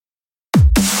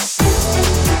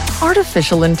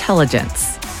artificial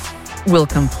intelligence will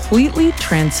completely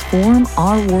transform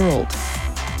our world.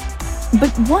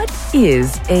 But what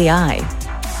is AI?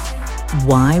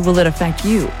 Why will it affect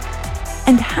you?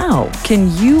 And how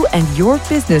can you and your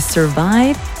business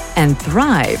survive and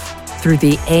thrive through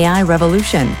the AI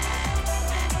revolution?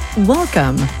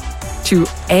 Welcome to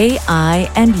AI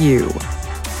and You.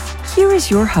 Here is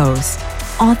your host,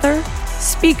 author,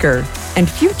 speaker, and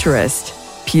futurist,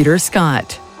 Peter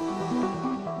Scott.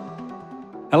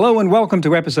 Hello and welcome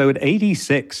to episode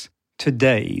 86.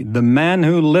 Today, the man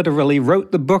who literally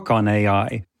wrote the book on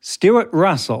AI, Stuart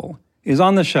Russell, is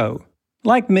on the show.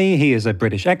 Like me, he is a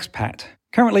British expat,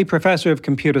 currently professor of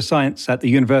computer science at the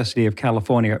University of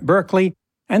California at Berkeley,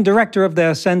 and director of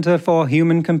their Center for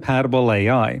Human Compatible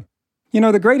AI. You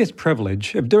know, the greatest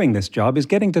privilege of doing this job is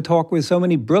getting to talk with so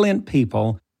many brilliant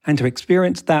people and to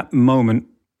experience that moment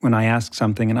when I ask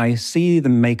something and I see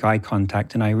them make eye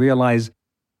contact and I realize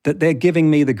that they're giving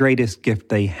me the greatest gift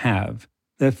they have,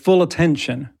 their full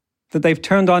attention, that they've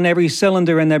turned on every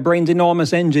cylinder in their brain's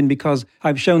enormous engine because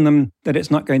I've shown them that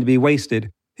it's not going to be wasted.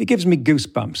 It gives me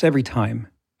goosebumps every time,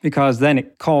 because then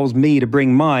it calls me to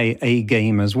bring my A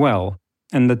game as well.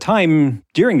 And the time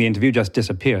during the interview just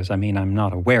disappears. I mean, I'm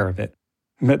not aware of it.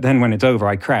 But then when it's over,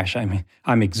 I crash.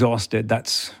 I'm exhausted.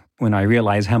 That's when I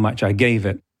realize how much I gave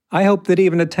it. I hope that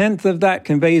even a tenth of that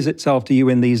conveys itself to you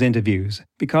in these interviews,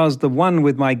 because the one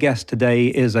with my guest today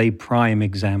is a prime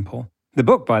example. The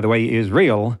book, by the way, is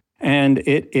real, and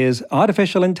it is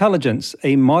Artificial Intelligence,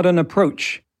 A Modern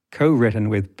Approach, co-written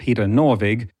with Peter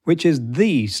Norvig, which is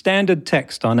the standard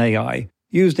text on AI,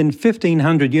 used in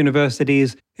 1,500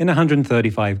 universities in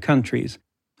 135 countries.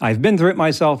 I've been through it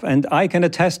myself, and I can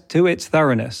attest to its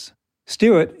thoroughness.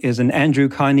 Stuart is an Andrew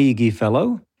Carnegie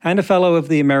Fellow, and a Fellow of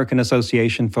the American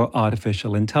Association for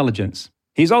Artificial Intelligence.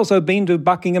 He's also been to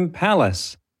Buckingham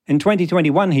Palace. In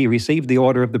 2021, he received the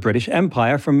Order of the British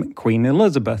Empire from Queen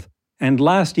Elizabeth. And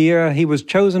last year, he was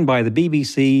chosen by the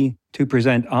BBC to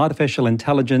present artificial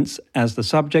intelligence as the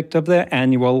subject of their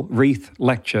annual Reith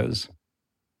Lectures.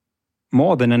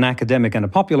 More than an academic and a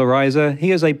popularizer, he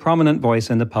is a prominent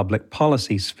voice in the public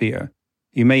policy sphere.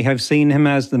 You may have seen him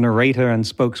as the narrator and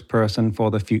spokesperson for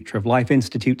the Future of Life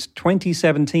Institute's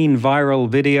 2017 viral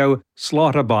video,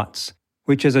 Slaughterbots,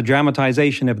 which is a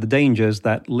dramatization of the dangers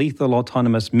that lethal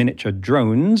autonomous miniature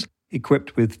drones,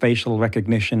 equipped with facial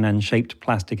recognition and shaped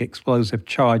plastic explosive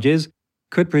charges,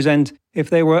 could present if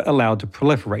they were allowed to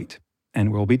proliferate.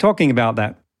 And we'll be talking about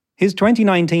that. His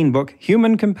 2019 book,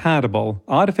 Human Compatible: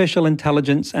 Artificial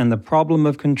Intelligence and the Problem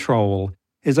of Control,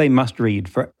 is a must-read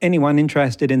for anyone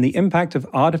interested in the impact of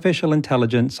artificial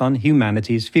intelligence on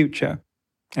humanity's future.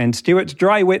 And Stuart's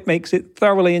dry wit makes it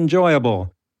thoroughly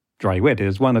enjoyable. Dry wit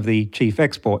is one of the chief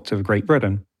exports of Great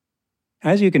Britain.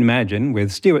 As you can imagine,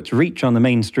 with Stuart's reach on the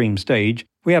mainstream stage,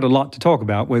 we had a lot to talk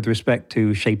about with respect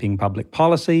to shaping public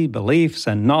policy, beliefs,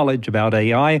 and knowledge about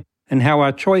AI, and how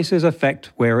our choices affect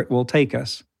where it will take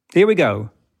us. Here we go.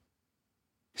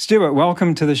 Stuart,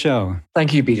 welcome to the show.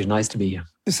 Thank you, Peter. Nice to be here.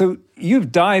 So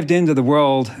you've dived into the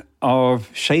world of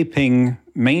shaping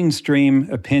mainstream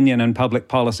opinion and public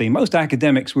policy. Most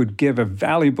academics would give a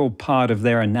valuable part of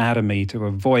their anatomy to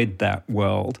avoid that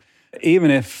world,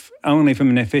 even if only from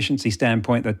an efficiency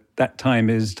standpoint that time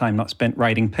is time not spent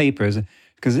writing papers,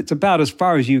 because it's about as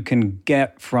far as you can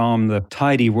get from the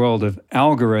tidy world of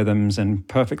algorithms and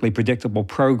perfectly predictable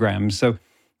programs. So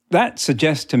that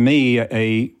suggests to me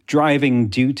a driving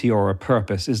duty or a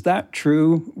purpose. Is that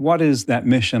true? What is that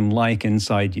mission like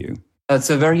inside you? That's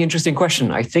a very interesting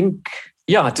question. I think,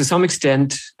 to some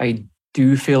extent, I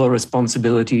do feel a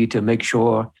responsibility to make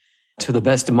sure, to the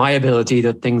best of my ability,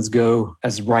 that things go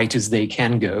as right as they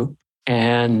can go.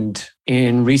 And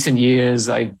in recent years,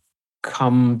 I've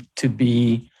come to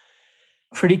be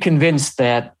pretty convinced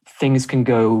that things can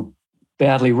go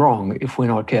badly wrong if we're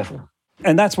not careful.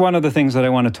 And that's one of the things that I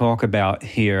want to talk about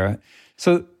here.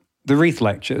 So the Reith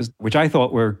Lectures, which I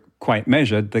thought were quite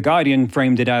measured, The Guardian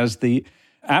framed it as the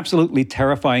absolutely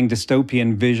terrifying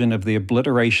dystopian vision of the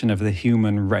obliteration of the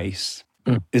human race.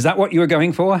 Is that what you were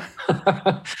going for?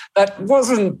 That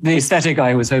wasn't the aesthetic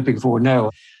I was hoping for, no.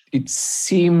 It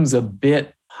seems a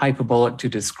bit hyperbolic to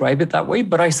describe it that way,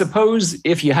 but I suppose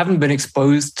if you haven't been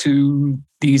exposed to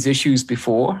these issues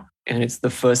before, and it's the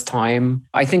first time,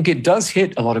 I think it does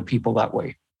hit a lot of people that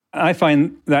way. I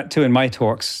find that too in my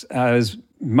talks. As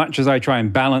much as I try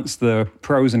and balance the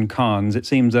pros and cons, it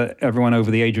seems that everyone over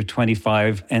the age of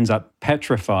 25 ends up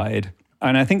petrified.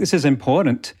 And I think this is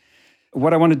important.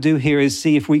 What I want to do here is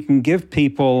see if we can give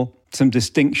people some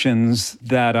distinctions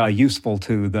that are useful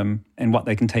to them and what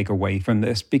they can take away from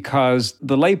this, because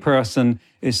the layperson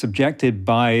is subjected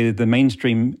by the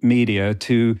mainstream media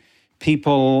to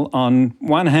people on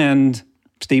one hand,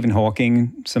 Stephen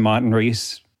Hawking, Sir Martin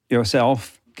Rees,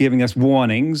 yourself, giving us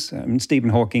warnings. Stephen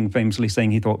Hawking famously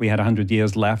saying he thought we had 100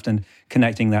 years left and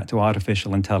connecting that to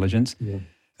artificial intelligence. Yeah.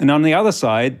 And on the other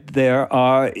side, there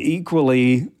are equal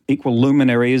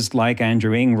luminaries like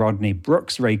Andrew Ng, Rodney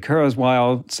Brooks, Ray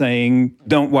Kurzweil saying,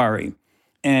 don't worry.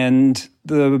 And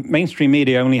the mainstream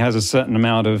media only has a certain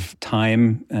amount of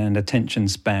time and attention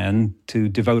span to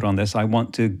devote on this. I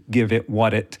want to give it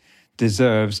what it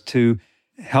deserves to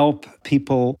help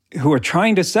people who are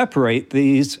trying to separate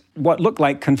these, what look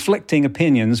like conflicting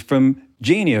opinions, from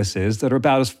geniuses that are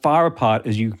about as far apart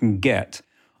as you can get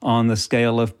on the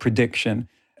scale of prediction.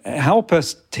 Help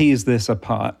us tease this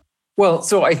apart. Well,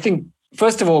 so I think,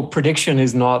 first of all, prediction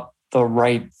is not the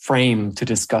right frame to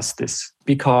discuss this,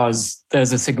 because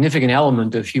there's a significant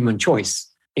element of human choice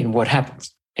in what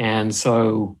happens. And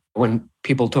so when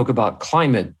people talk about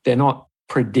climate, they're not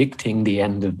predicting the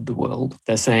end of the world.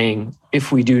 They're saying,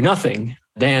 if we do nothing,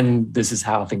 then this is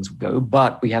how things will go.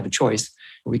 But we have a choice.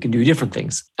 We can do different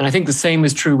things. And I think the same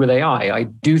is true with AI. I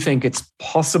do think it's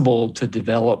possible to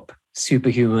develop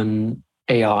superhuman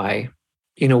AI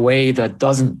in a way that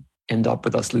doesn't end up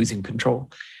with us losing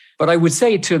control. But I would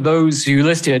say to those who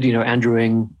listed, Andrew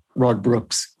Ng, Rod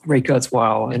Brooks, Ray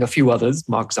Kurzweil, and a few others,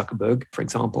 Mark Zuckerberg, for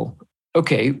example,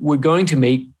 okay, we're going to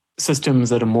make systems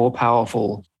that are more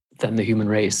powerful than the human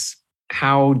race.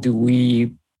 How do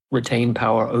we retain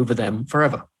power over them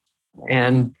forever?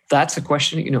 And that's a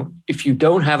question, if you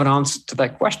don't have an answer to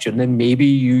that question, then maybe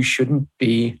you shouldn't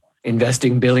be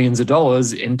investing billions of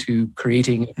dollars into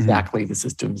creating exactly the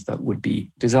systems that would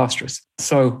be disastrous.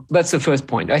 So that's the first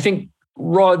point. I think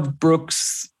Rod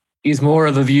Brooks is more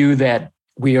of the view that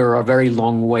we are a very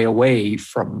long way away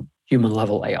from human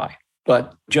level AI.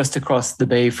 But just across the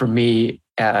bay from me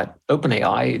at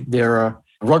OpenAI,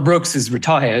 Rod Brooks is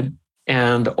retired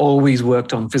and always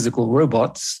worked on physical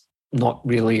robots, not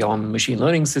really on machine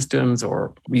learning systems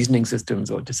or reasoning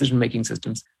systems or decision-making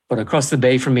systems. But across the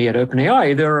bay from me at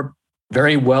OpenAI, there are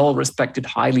very well-respected,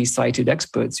 highly cited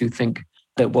experts who think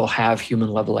that we'll have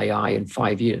human-level AI in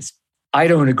 5 years. I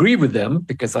don't agree with them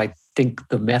because I think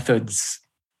the methods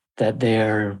that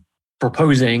they're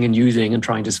proposing and using and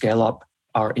trying to scale up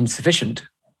are insufficient,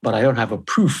 but I don't have a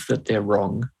proof that they're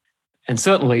wrong. And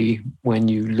certainly when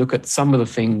you look at some of the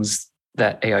things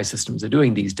that AI systems are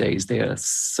doing these days, they are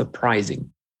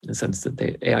surprising in the sense that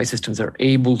the AI systems are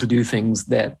able to do things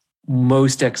that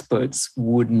most experts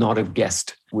would not have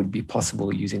guessed would be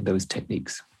possible using those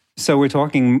techniques. So we're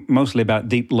talking mostly about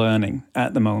deep learning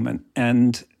at the moment.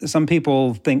 And some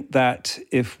people think that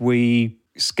if we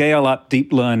scale up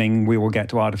deep learning, we will get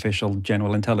to artificial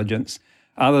general intelligence.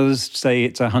 Others say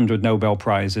it's 100 Nobel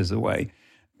Prizes away.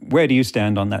 Where do you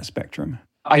stand on that spectrum?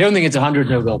 I don't think it's 100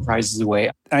 Nobel Prizes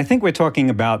away. I think we're talking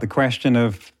about the question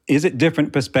of, is it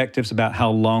different perspectives about how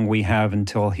long we have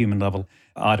until human-level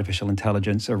artificial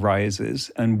intelligence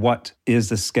arises, and what is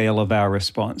the scale of our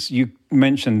response? You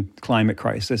mentioned climate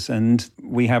crisis, and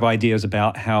we have ideas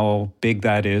about how big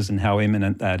that is and how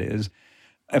imminent that is.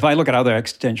 If I look at other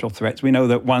existential threats, we know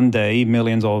that one day,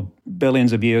 millions or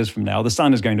billions of years from now, the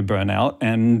sun is going to burn out,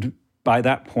 and by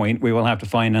that point, we will have to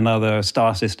find another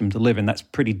star system to live in. That's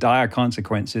pretty dire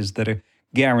consequences that are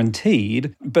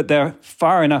guaranteed, but they're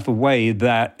far enough away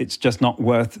that it's just not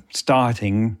worth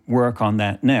starting work on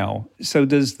that now. So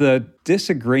does the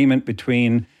disagreement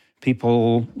between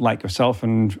people like yourself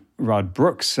and Rod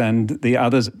Brooks and the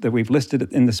others that we've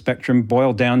listed in the spectrum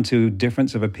boil down to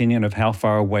difference of opinion of how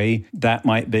far away that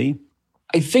might be?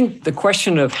 I think the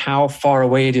question of how far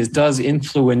away it is does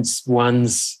influence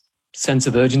one's sense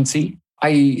of urgency.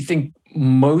 I think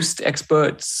most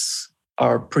experts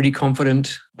are pretty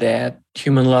confident that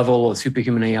human level or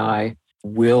superhuman AI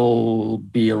will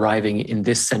be arriving in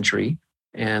this century.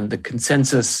 And the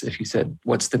consensus, if you said,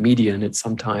 what's the median? It's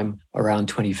sometime around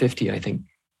 2050, I think.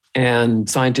 And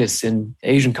scientists in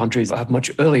Asian countries have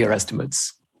much earlier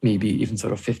estimates, maybe even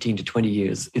sort of 15 to 20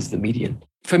 years is the median.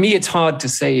 For me, it's hard to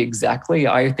say exactly.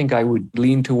 I think I would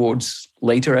lean towards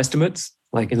later estimates,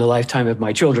 like in the lifetime of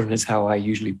my children is how I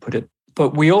usually put it.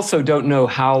 But we also don't know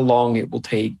how long it will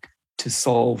take to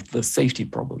solve the safety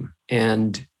problem.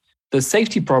 And the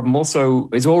safety problem also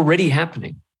is already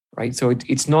happening, right? So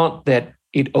it's not that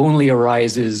it only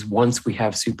arises once we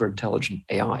have super intelligent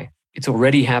AI. It's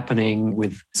already happening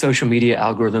with social media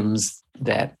algorithms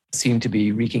that seem to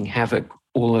be wreaking havoc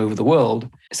all over the world,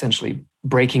 essentially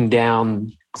breaking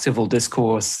down civil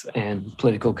discourse and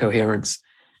political coherence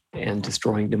and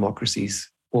destroying democracies.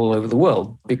 all over the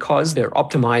world because they're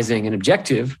optimizing an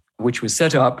objective which was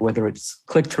set up, whether it's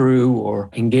click-through or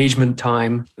engagement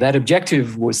time. That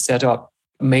objective was set up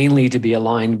mainly to be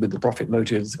aligned with the profit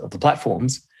motives of the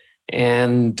platforms.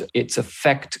 And its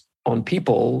effect on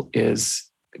people is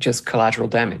just collateral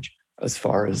damage as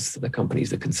far as the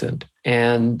companies are concerned.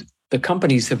 And the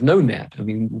companies have known that. I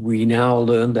mean, we now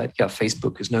learn that,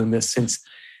 Facebook has known this since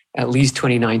at least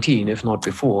 2019, if not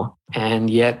before. And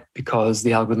yet, because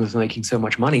the algorithms are making so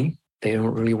much money, they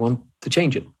don't really want to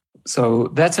change it. So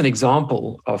that's an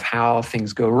example of how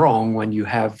things go wrong when you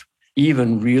have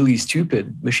even really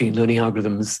stupid machine learning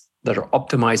algorithms that are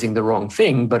optimizing the wrong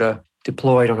thing, but are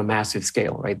deployed on a massive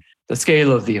scale, right? The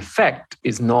scale of the effect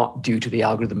is not due to the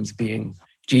algorithms being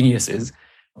geniuses,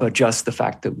 but just the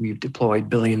fact that we've deployed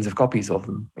billions of copies of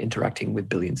them interacting with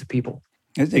billions of people.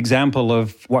 Example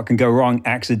of what can go wrong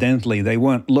accidentally. They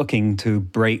weren't looking to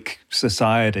break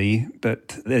society,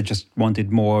 but they just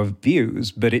wanted more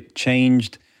views. But it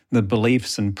changed the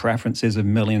beliefs and preferences of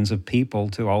millions of people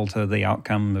to alter the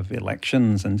outcome of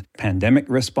elections and pandemic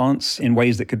response in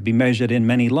ways that could be measured in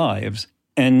many lives.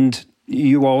 And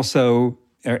you also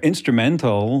are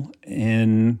instrumental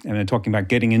in, talking about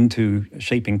getting into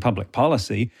shaping public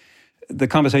policy, the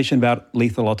conversation about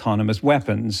lethal autonomous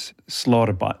weapons,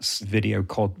 Slaughterbots video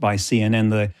called by CNN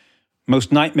the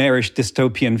most nightmarish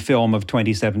dystopian film of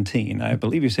 2017. I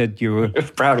believe you said you were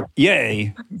proud of it.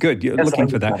 Yay, good, you're looking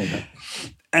for that.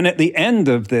 And at the end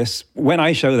of this, when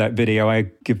I show that video,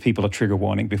 I give people a trigger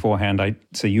warning beforehand.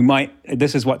 So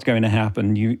this is what's going to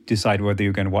happen. You decide whether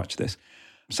you're going to watch this.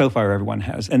 So far, everyone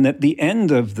has. And at the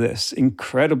end of this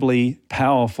incredibly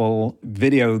powerful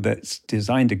video that's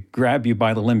designed to grab you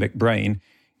by the limbic brain,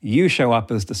 you show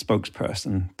up as the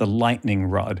spokesperson, the lightning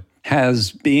rod.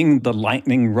 Has being the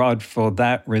lightning rod for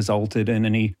that resulted in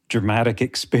any dramatic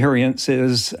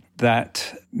experiences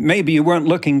that maybe you weren't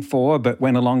looking for but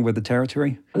went along with the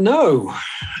territory? No,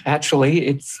 actually,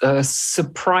 it's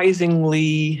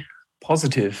surprisingly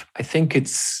positive. I think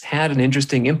it's had an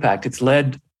interesting impact. It's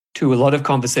led to a lot of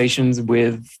conversations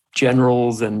with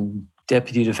generals and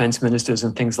deputy defense ministers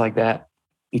and things like that,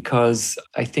 because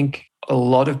I think a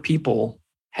lot of people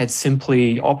had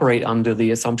simply operate under the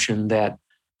assumption that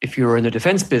if you're in the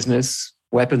defense business,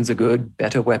 weapons are good,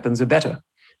 better weapons are better.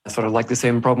 It's sort of like the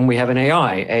same problem we have in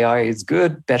AI. AI is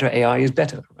good, better AI is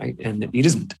better, right? And it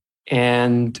isn't.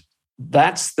 And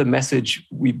that's the message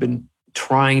we've been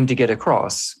trying to get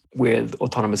across with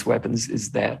autonomous weapons,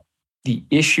 is that the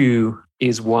issue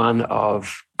is one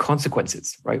of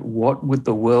consequences, right? What would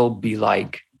the world be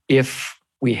like if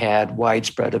we had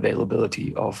widespread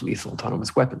availability of lethal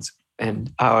autonomous weapons?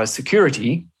 And our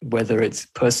security, whether it's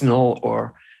personal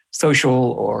or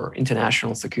social or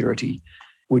international security,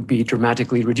 would be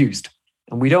dramatically reduced.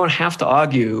 And we don't have to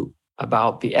argue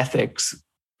about the ethics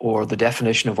or the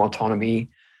definition of autonomy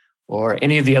or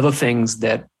any of the other things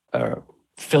that are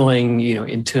filling,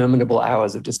 interminable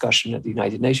hours of discussion at the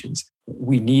United Nations.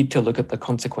 We need to look at the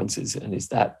consequences, and is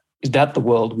that the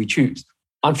world we choose?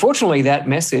 Unfortunately, that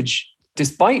message,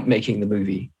 despite making the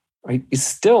movie, right, is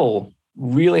still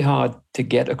really hard to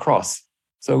get across.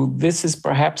 So this is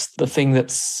perhaps the thing that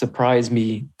surprised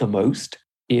me the most,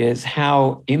 is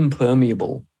how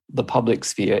impermeable the public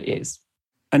sphere is.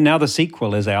 And now the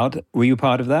sequel is out. Were you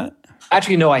part of that?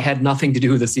 Actually, no, I had nothing to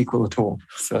do with the sequel at all.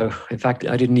 So, in fact,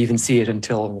 I didn't even see it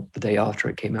until the day after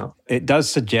it came out. It does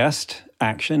suggest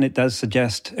action. It does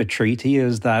suggest a treaty.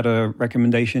 Is that a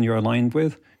recommendation you're aligned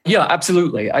with? Yeah,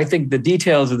 absolutely. I think the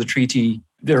details of the treaty,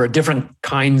 there are different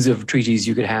kinds of treaties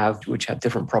you could have, which have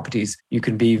different properties. You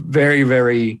can be very,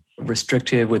 very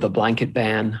restrictive with a blanket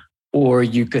ban, or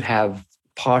you could have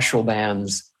partial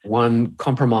bans. One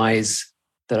compromise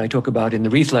that I talk about in the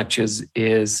Reith lectures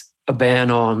is a ban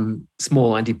on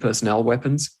small anti-personnel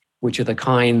weapons, which are the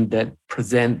kind that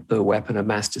present the weapon of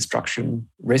mass destruction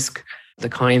risk, the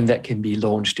kind that can be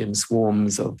launched in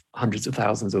swarms of hundreds of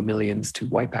thousands or millions to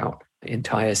wipe out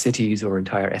entire cities or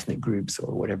entire ethnic groups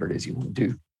or whatever it is you want to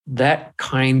do. That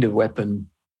kind of weapon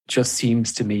just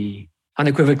seems to me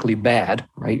unequivocally bad,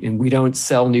 right? And we don't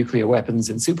sell nuclear weapons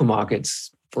in supermarkets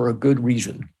for a good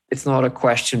reason. It's not a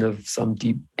question of some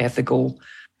deep ethical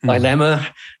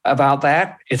dilemma about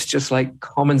that. It's just like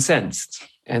common sense.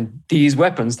 And these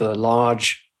weapons, the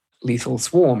large lethal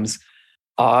swarms,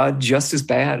 are just as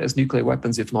bad as nuclear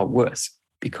weapons, if not worse,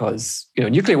 because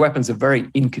nuclear weapons are very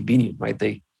inconvenient, right?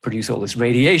 They produce all this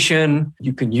radiation.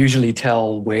 You can usually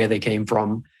tell where they came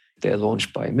from. They're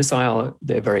launched by a missile.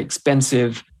 They're very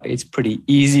expensive. It's pretty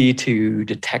easy to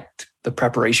detect the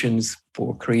preparations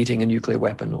for creating a nuclear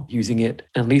weapon or using it.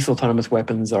 And lethal autonomous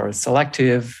weapons are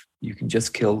selective. You can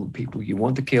just kill people you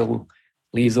want to kill.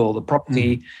 lethal, the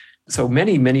property. So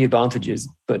many, many advantages,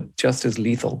 but just as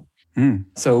lethal.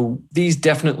 So these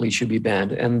definitely should be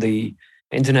banned. And the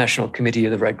International Committee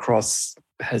of the Red Cross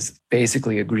has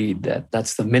basically agreed that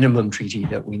that's the minimum treaty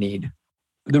that we need.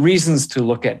 The reasons to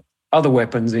look at other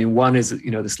weapons, I mean, one is,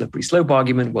 the slippery slope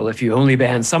argument. Well, if you only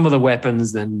ban some of the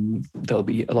weapons, then there'll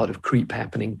be a lot of creep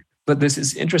happening. But there's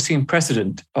this interesting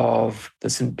precedent of the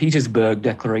St. Petersburg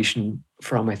Declaration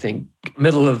from, I think,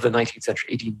 middle of the 19th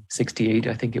century, 1868,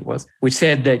 I think it was, which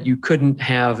said that you couldn't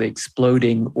have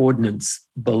exploding ordnance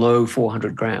below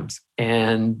 400 grams.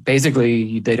 And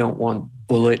basically, they don't want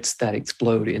bullets that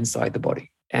explode inside the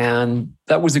body. And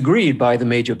that was agreed by the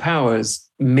major powers,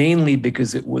 mainly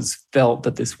because it was felt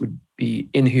that this would be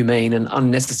inhumane and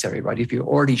unnecessary, right? If you're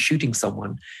already shooting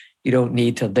someone, you don't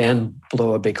need to then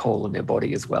blow a big hole in their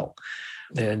body as well.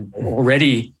 Then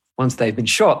already, once they've been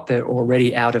shot, they're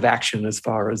already out of action as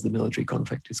far as the military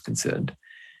conflict is concerned.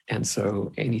 And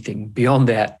so anything beyond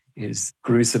that is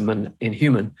gruesome and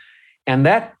inhuman. And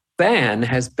that ban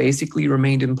has basically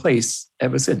remained in place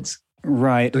ever since.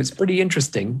 Right. So it's pretty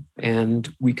interesting.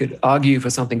 And we could argue for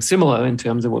something similar in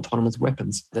terms of autonomous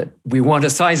weapons, that we want a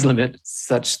size limit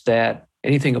such that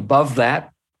anything above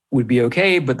that would be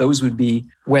okay, but those would be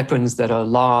weapons that are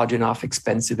large enough,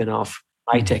 expensive enough,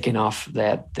 high-tech enough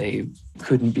that they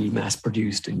couldn't be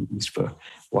mass-produced and used for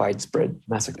widespread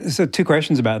massacre. So 2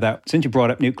 questions about that. Since you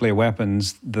brought up nuclear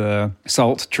weapons, the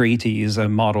SALT treaties are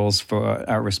models for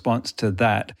our response to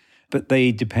that. But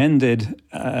they depended,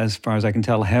 as far as I can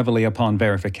tell, heavily upon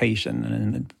verification.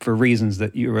 And for reasons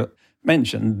that you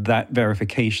mentioned, that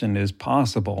verification is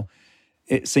possible.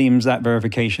 It seems that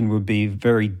verification would be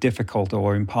very difficult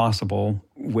or impossible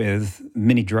with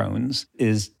mini drones.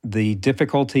 Is the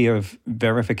difficulty of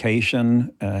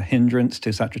verification a hindrance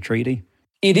to such a treaty?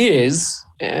 It is,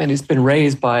 and it's been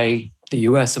raised by the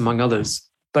US, among others.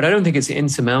 But I don't think it's an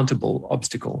insurmountable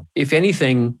obstacle. If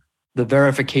anything, the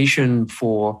verification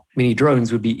for mini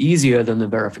drones would be easier than the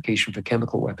verification for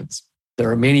chemical weapons. There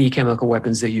are many chemical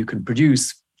weapons that you can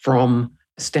produce from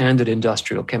standard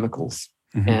industrial chemicals.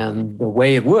 And the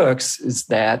way it works is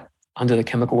that under the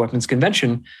Chemical Weapons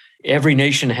Convention, every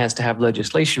nation has to have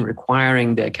legislation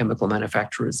requiring their chemical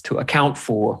manufacturers to account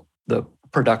for the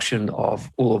production of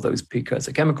all of those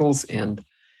precursor chemicals and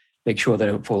make sure they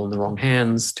don't fall in the wrong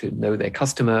hands, to know their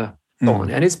customer, so on.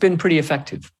 And it's been pretty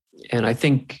effective. And I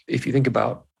think if you think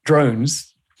about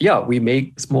drones, we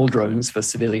make small drones for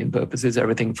civilian purposes,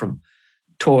 everything from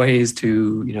toys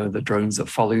to, the drones that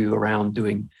follow you around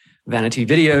doing vanity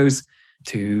videos,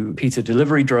 to pizza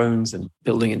delivery drones and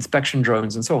building inspection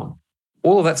drones and so on.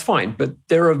 All of that's fine, but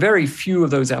there are very few of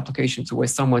those applications where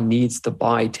someone needs to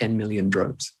buy 10 million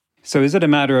drones. So is it a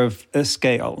matter of a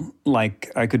scale?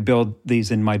 Like I could build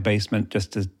these in my basement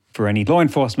just for any law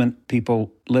enforcement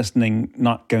people listening,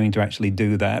 not going to actually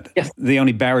do that. Yes. The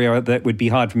only barrier that would be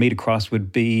hard for me to cross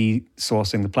would be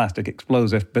sourcing the plastic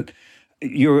explosive, but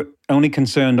you're only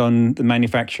concerned on the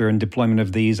manufacture and deployment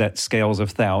of these at scales of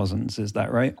thousands, is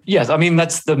that right? Yes, I mean,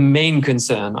 that's the main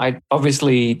concern.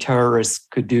 Obviously, terrorists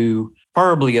could do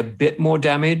probably a bit more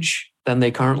damage than they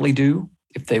currently do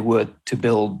if they were to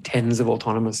build tens of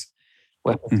autonomous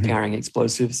weapons carrying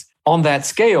explosives. On that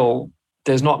scale,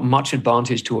 there's not much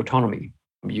advantage to autonomy.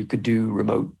 You could do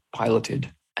remote piloted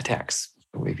attacks.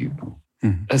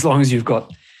 As long as you've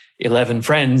got 11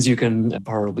 friends, you can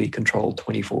probably control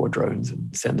 24 drones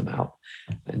and send them out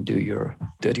and do your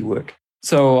dirty work.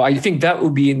 So I think that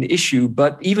would be an issue.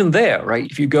 But even there, right,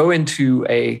 if you go into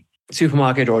a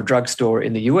supermarket or a drugstore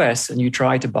in the US and you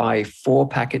try to buy 4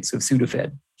 packets of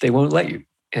Sudafed, they won't let you.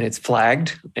 And it's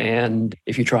flagged. And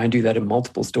if you try and do that in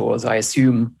multiple stores, I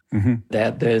assume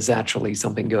that there's actually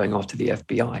something going off to the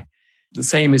FBI. The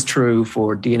same is true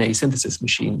for DNA synthesis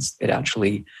machines. It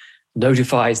actually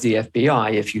notifies the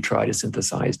FBI if you try to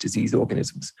synthesize disease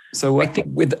organisms. So I think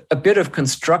with a bit of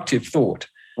constructive thought,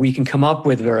 we can come up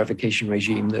with a verification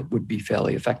regime that would be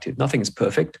fairly effective. Nothing is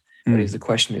perfect, but the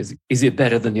question is it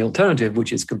better than the alternative,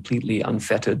 which is completely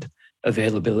unfettered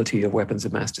availability of weapons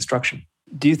of mass destruction?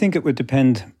 Do you think it would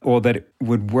depend, or that it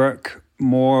would work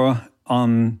more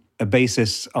on a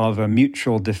basis of a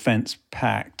mutual defense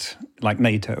pact like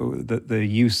NATO, that the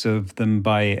use of them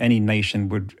by any nation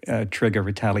would trigger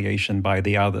retaliation by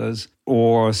the others,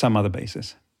 or some other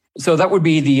basis? So that would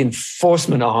be the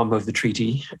enforcement arm of the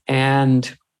treaty.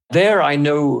 And there I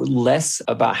know less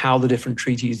about how the different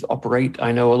treaties operate.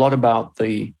 I know a lot about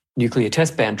the Nuclear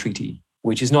Test Ban Treaty,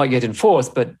 which is not yet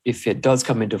enforced, but if it does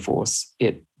come into force,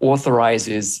 it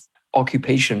authorizes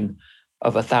occupation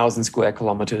of 1,000 square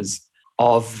kilometers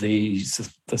of the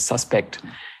suspect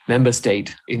member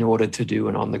state in order to do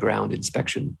an on-the-ground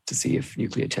inspection to see if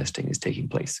nuclear testing is taking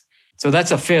place. So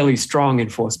that's a fairly strong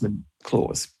enforcement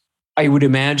clause. I would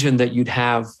imagine that you'd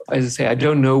have, as I say, I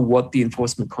don't know what the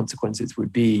enforcement consequences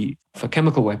would be for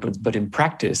chemical weapons, but in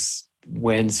practice,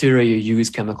 when Syria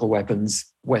used chemical weapons,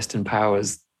 Western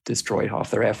powers destroyed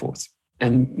half their air force.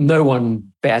 And no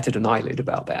one batted an eyelid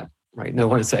about that, right? No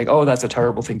one is saying, oh, that's a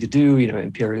terrible thing to do,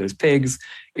 imperialist pigs,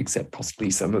 except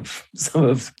possibly some of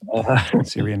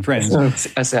Syrian friends.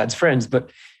 Assad's friends.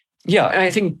 But yeah, and I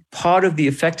think part of the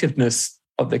effectiveness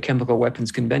of the Chemical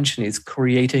Weapons Convention is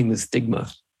creating the stigma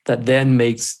that then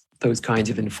makes those kinds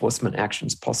of enforcement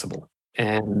actions possible.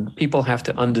 And people have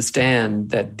to understand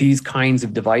that these kinds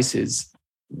of devices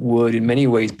would in many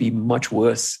ways be much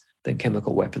worse than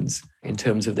chemical weapons in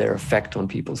terms of their effect on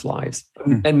people's lives.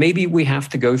 And maybe we have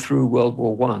to go through World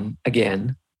War I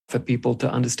again for people to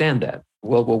understand that.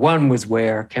 World War I was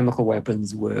where chemical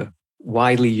weapons were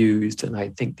widely used, and I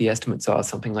think the estimates are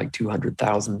something like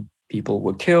 200,000 people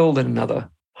were killed and another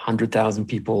 100,000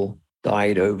 people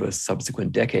died over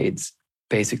subsequent decades,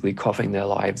 basically coughing their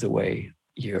lives away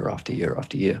year after year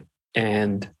after year.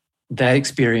 And that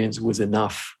experience was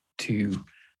enough to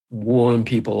warn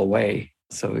people away.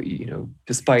 So,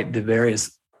 despite the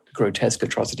various grotesque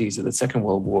atrocities of the Second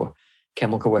World War,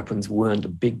 chemical weapons weren't a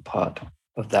big part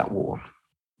of that war.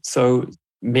 So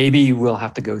maybe we'll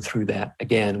have to go through that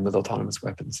again with autonomous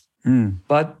weapons.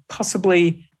 But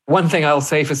possibly one thing I'll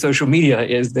say for social media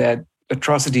is that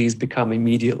atrocities become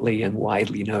immediately and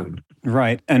widely known.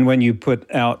 Right. And when you put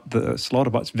out the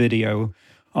Slaughterbots video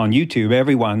on YouTube,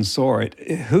 everyone saw it.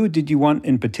 Who did you want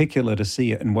in particular to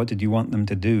see it, and what did you want them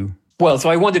to do? Well, so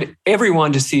I wanted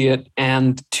everyone to see it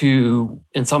and to,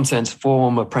 in some sense,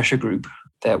 form a pressure group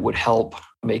that would help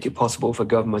make it possible for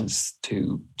governments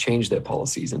to change their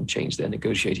policies and change their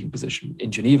negotiating position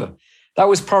in Geneva. That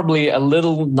was probably a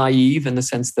little naive in the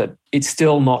sense that it's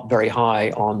still not very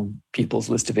high on people's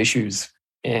list of issues.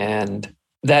 And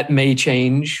that may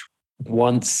change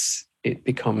once it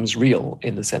becomes real,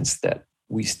 in the sense that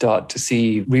we start to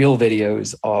see real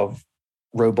videos of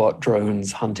robot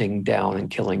drones hunting down and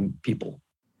killing people.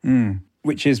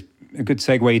 Which is a good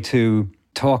segue to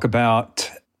talk about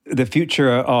the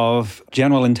future of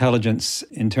general intelligence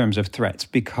in terms of threats,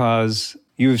 because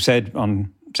you've said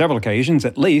on several occasions,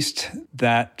 at least,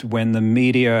 that when the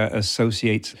media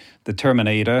associates the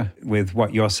Terminator with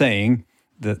what you're saying,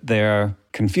 that they're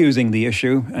confusing the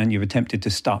issue, and you've attempted to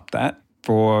stop that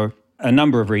for a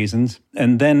number of reasons.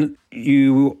 And then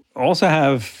you also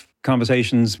have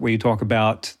conversations where you talk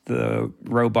about the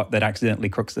robot that accidentally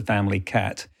cooks the family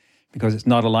cat because it's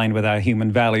not aligned with our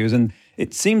human values. And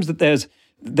it seems that there's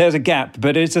a gap,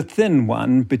 but it's a thin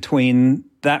one between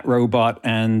that robot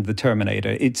and the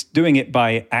Terminator. It's doing it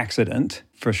by accident,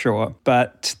 for sure,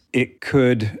 but it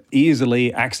could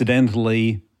easily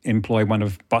accidentally employ one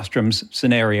of Bostrom's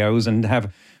scenarios and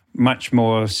have much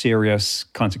more serious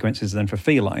consequences than for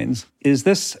felines. Is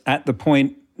this at the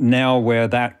point now where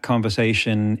that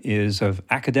conversation is of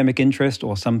academic interest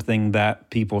or something that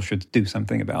people should do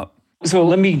something about? So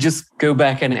let me just go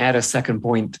back and add a second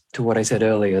point to what I said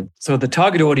earlier. So the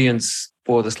target audience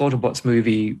for the Slaughterbots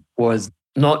movie was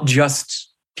not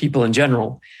just people in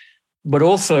general, but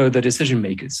also the decision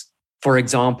makers. For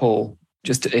example,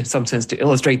 just in some sense to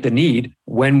illustrate the need,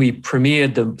 when we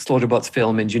premiered the Slaughterbots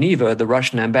film in Geneva, the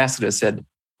Russian ambassador said,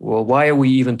 well, why are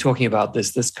we even talking about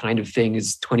this? This kind of thing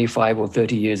is 25 or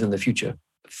 30 years in the future.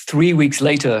 3 weeks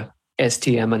later,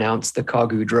 STM announced the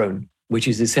Kargu drone, which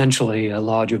is essentially a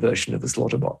larger version of the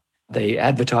Slaughterbot. They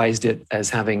advertised it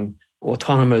as having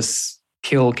autonomous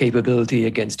kill capability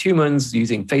against humans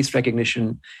using face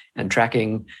recognition and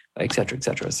tracking, et cetera, et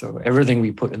cetera. So everything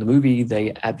we put in the movie,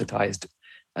 they advertised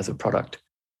as a product.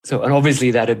 So, and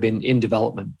obviously that had been in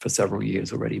development for several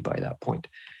years already by that point.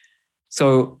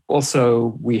 So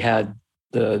also we had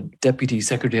the Deputy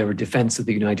Secretary of Defense of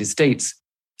the United States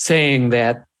saying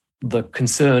that the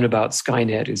concern about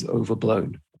Skynet is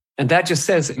overblown. And that just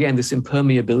says, again, this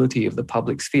impermeability of the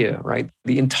public sphere, right?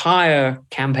 The entire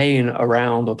campaign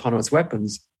around autonomous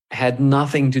weapons had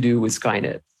nothing to do with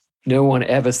Skynet. No one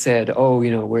ever said, oh,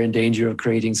 we're in danger of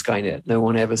creating Skynet. No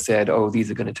one ever said, oh,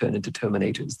 these are going to turn into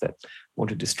Terminators that want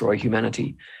to destroy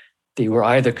humanity. They were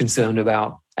either concerned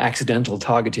about accidental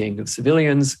targeting of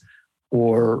civilians,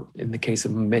 or in the case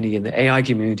of many in the AI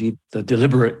community, the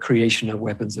deliberate creation of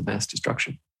weapons of mass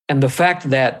destruction. And the fact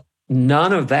that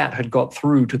none of that had got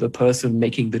through to the person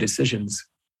making the decisions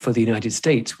for the United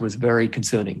States was very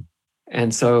concerning.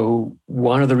 And so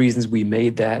one of the reasons we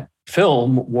made that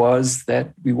film was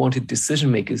that we wanted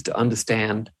decision makers to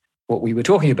understand what we were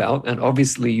talking about, and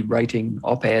obviously writing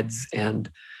op-eds and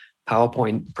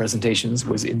PowerPoint presentations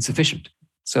was insufficient.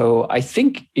 So I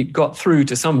think it got through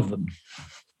to some of them.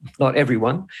 Not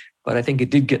everyone, but I think it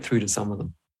did get through to some of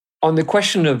them. On the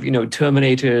question of,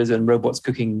 Terminators and robots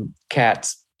cooking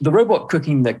cats, the robot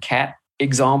cooking the cat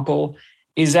example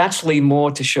is actually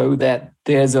more to show that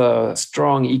there's a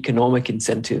strong economic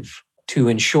incentive to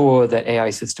ensure that AI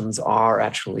systems are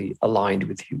actually aligned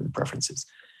with human preferences.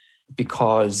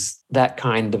 Because that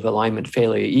kind of alignment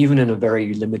failure, even in a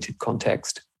very limited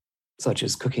context, such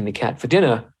as cooking the cat for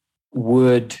dinner,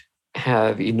 would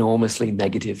have enormously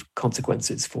negative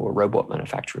consequences for robot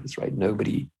manufacturers, right?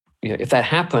 Nobody, if that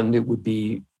happened, it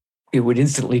would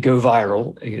instantly go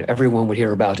viral. Everyone would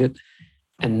hear about it,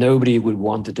 and nobody would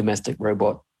want a domestic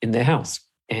robot in their house.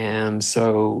 And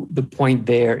so the point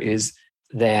there is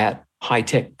that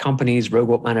high-tech companies,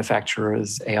 robot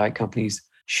manufacturers, AI companies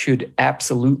should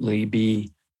absolutely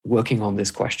be working on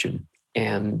this question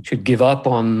and should give up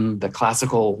on the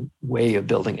classical way of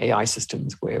building AI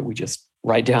systems where we just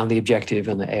write down the objective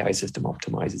and the AI system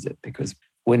optimizes it, because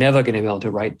we're never going to be able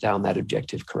to write down that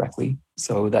objective correctly.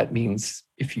 So that means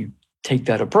if you take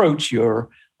that approach, you're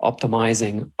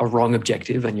optimizing a wrong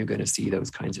objective and you're going to see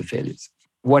those kinds of failures.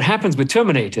 What happens with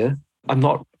Terminator, I'm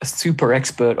not a super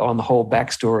expert on the whole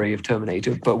backstory of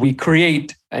Terminator, but we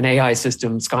create an AI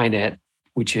system, Skynet,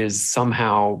 which is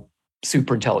somehow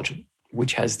super intelligent,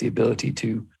 which has the ability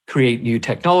to create new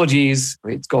technologies.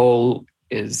 Its goal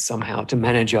is somehow to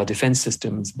manage our defense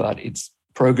systems, but it's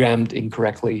programmed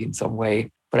incorrectly in some way.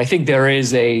 But I think there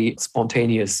is a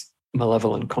spontaneous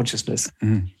malevolent consciousness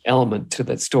element to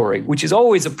that story, which is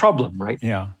always a problem, right?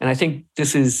 Yeah. And I think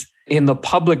this is in the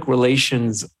public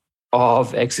relations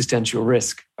of existential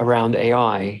risk around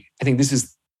AI. I think this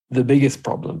is the biggest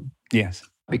problem. Yes.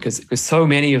 Because so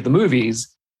many of the movies,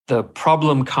 the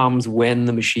problem comes when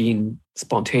the machine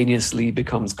spontaneously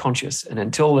becomes conscious. And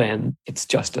until then, it's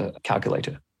just a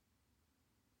calculator.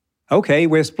 Okay,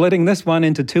 we're splitting this one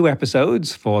into 2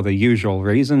 episodes for the usual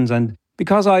reasons, and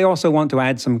because I also want to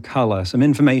add some color, some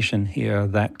information here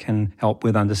that can help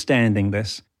with understanding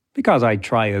this, because I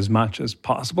try as much as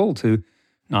possible to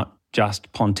not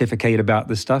just pontificate about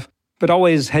this stuff, but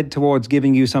always head towards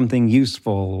giving you something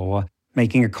useful or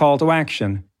making a call to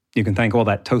action. You can thank all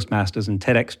that Toastmasters and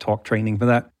TEDx talk training for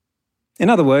that. In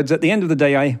other words, at the end of the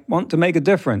day, I want to make a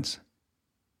difference.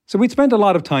 So we'd spent a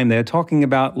lot of time there talking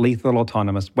about lethal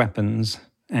autonomous weapons,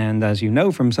 and as you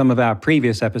know from some of our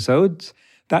previous episodes,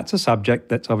 that's a subject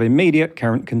that's of immediate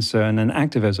current concern and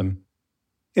activism.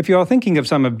 If you're thinking of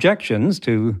some objections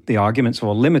to the arguments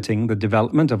for limiting the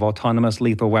development of autonomous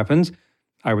lethal weapons,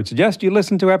 I would suggest you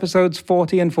listen to episodes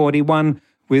 40 and 41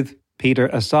 with Peter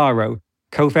Asaro,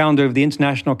 co-founder of the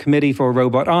International Committee for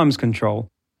Robot Arms Control,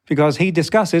 because he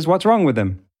discusses what's wrong with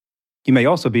them. You may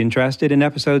also be interested in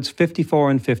episodes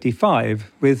 54 and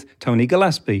 55 with Tony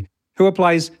Gillespie, who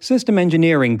applies system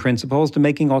engineering principles to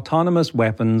making autonomous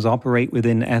weapons operate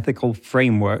within ethical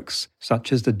frameworks,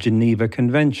 such as the Geneva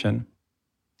Convention.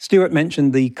 Stuart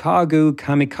mentioned the Kagu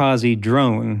Kamikaze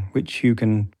drone, which you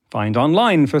can find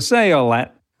online for sale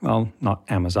at, well, not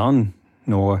Amazon,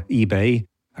 nor eBay.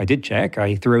 I did check.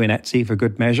 I threw in Etsy for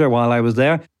good measure while I was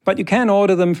there, but you can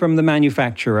order them from the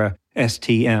manufacturer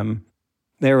STM.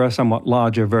 They're a somewhat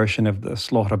larger version of the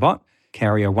Slaughterbot,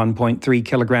 carry a 1.3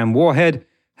 kilogram warhead,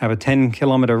 have a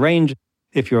 10-kilometer range.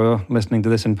 If you're listening to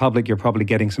this in public, you're probably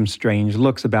getting some strange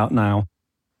looks about now.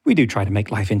 We do try to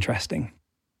make life interesting.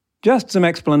 Just some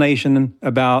explanation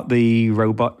about the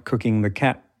robot cooking the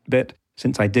cat bit,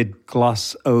 since I did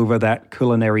gloss over that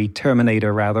culinary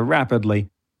Terminator rather rapidly.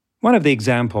 One of the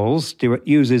examples Stuart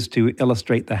uses to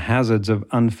illustrate the hazards of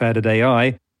unfettered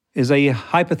AI is a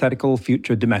hypothetical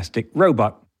future domestic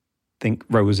robot, think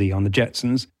Rosie on the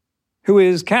Jetsons, who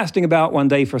is casting about one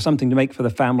day for something to make for the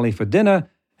family for dinner,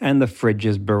 and the fridge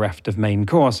is bereft of main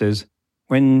courses,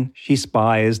 when she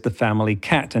spies the family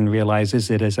cat and realizes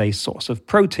it is a source of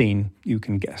protein. You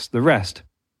can guess the rest.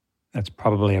 That's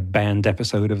probably a banned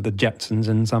episode of the Jetsons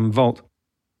in some vault.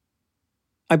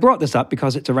 I brought this up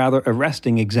because it's a rather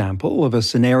arresting example of a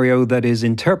scenario that is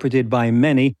interpreted by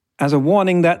many as a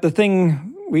warning that the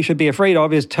thing we should be afraid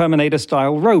of is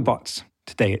Terminator-style robots.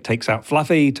 Today it takes out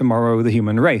Fluffy, tomorrow the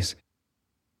human race.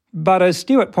 But as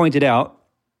Stuart pointed out,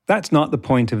 that's not the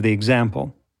point of the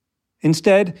example.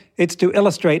 Instead, it's to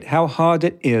illustrate how hard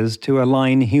it is to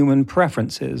align human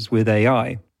preferences with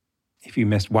AI. If you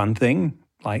missed one thing,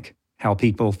 like how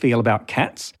people feel about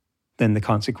cats, then the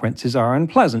consequences are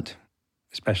unpleasant,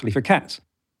 especially for cats,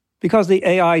 because the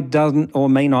AI doesn't or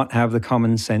may not have the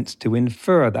common sense to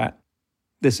infer that.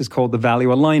 This is called the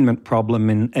value alignment problem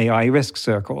in AI risk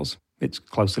circles. It's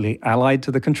closely allied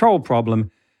to the control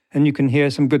problem, and you can hear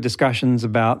some good discussions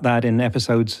about that in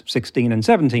episodes 16 and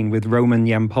 17 with Roman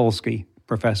Yampolsky,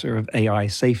 professor of AI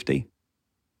safety.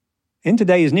 In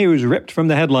today's news, ripped from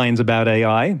the headlines about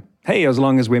AI, hey, as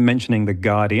long as we're mentioning The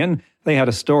Guardian, they had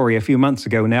a story a few months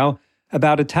ago now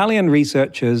about Italian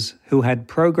researchers who had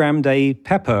programmed a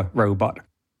Pepper robot,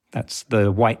 that's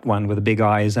the white one with the big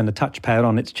eyes and a touchpad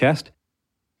on its chest,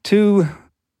 to,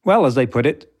 well, as they put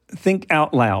it, think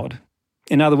out loud.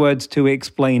 In other words, to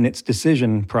explain its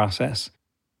decision process.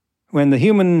 When the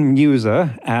human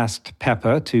user asked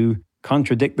Pepper to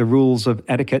contradict the rules of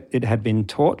etiquette it had been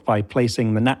taught by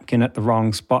placing the napkin at the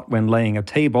wrong spot when laying a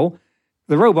table,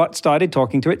 the robot started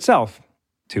talking to itself,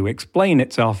 to explain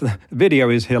itself. The video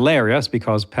is hilarious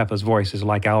because Pepper's voice is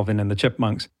like Alvin and the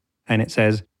Chipmunks, and it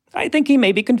says, "I think he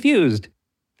may be confused,"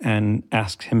 and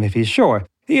asks him if he's sure.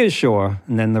 He is sure,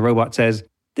 and then the robot says,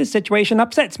 "This situation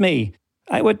upsets me.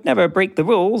 I would never break the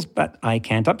rules, but I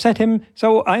can't upset him,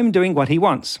 so I'm doing what he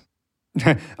wants."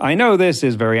 I know this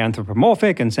is very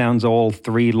anthropomorphic and sounds all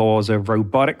 3 laws of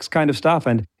robotics kind of stuff,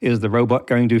 and is the robot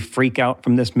going to freak out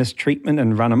from this mistreatment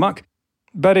and run amok?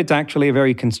 But it's actually a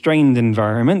very constrained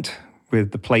environment,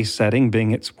 with the place setting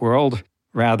being its world,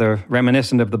 rather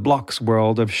reminiscent of the Blocks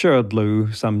world of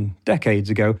Sherdlu some decades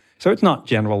ago, so it's not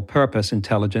general-purpose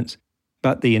intelligence.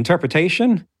 But the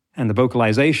interpretation and the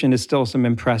vocalization is still some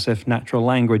impressive natural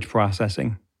language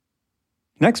processing.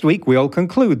 Next week, we'll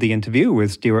conclude the interview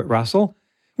with Stuart Russell,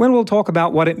 when we'll talk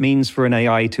about what it means for an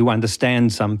AI to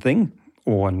understand something,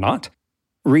 or not,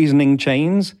 reasoning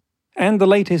chains, and the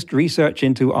latest research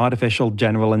into artificial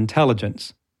general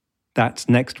intelligence. That's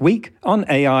next week on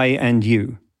AI and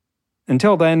You.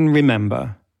 Until then,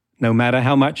 remember, no matter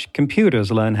how much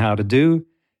computers learn how to do,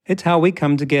 it's how we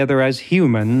come together as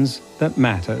humans that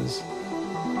matters.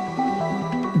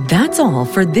 That's all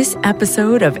for this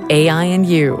episode of AI and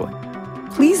You.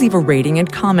 Please leave a rating and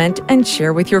comment and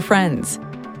share with your friends.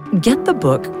 Get the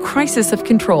book Crisis of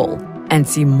Control and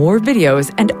see more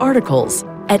videos and articles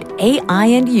at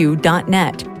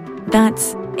aiandyou.net.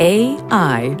 That's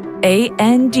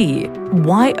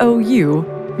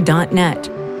aiandyou.net,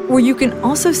 where you can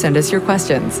also send us your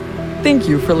questions. Thank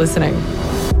you for listening.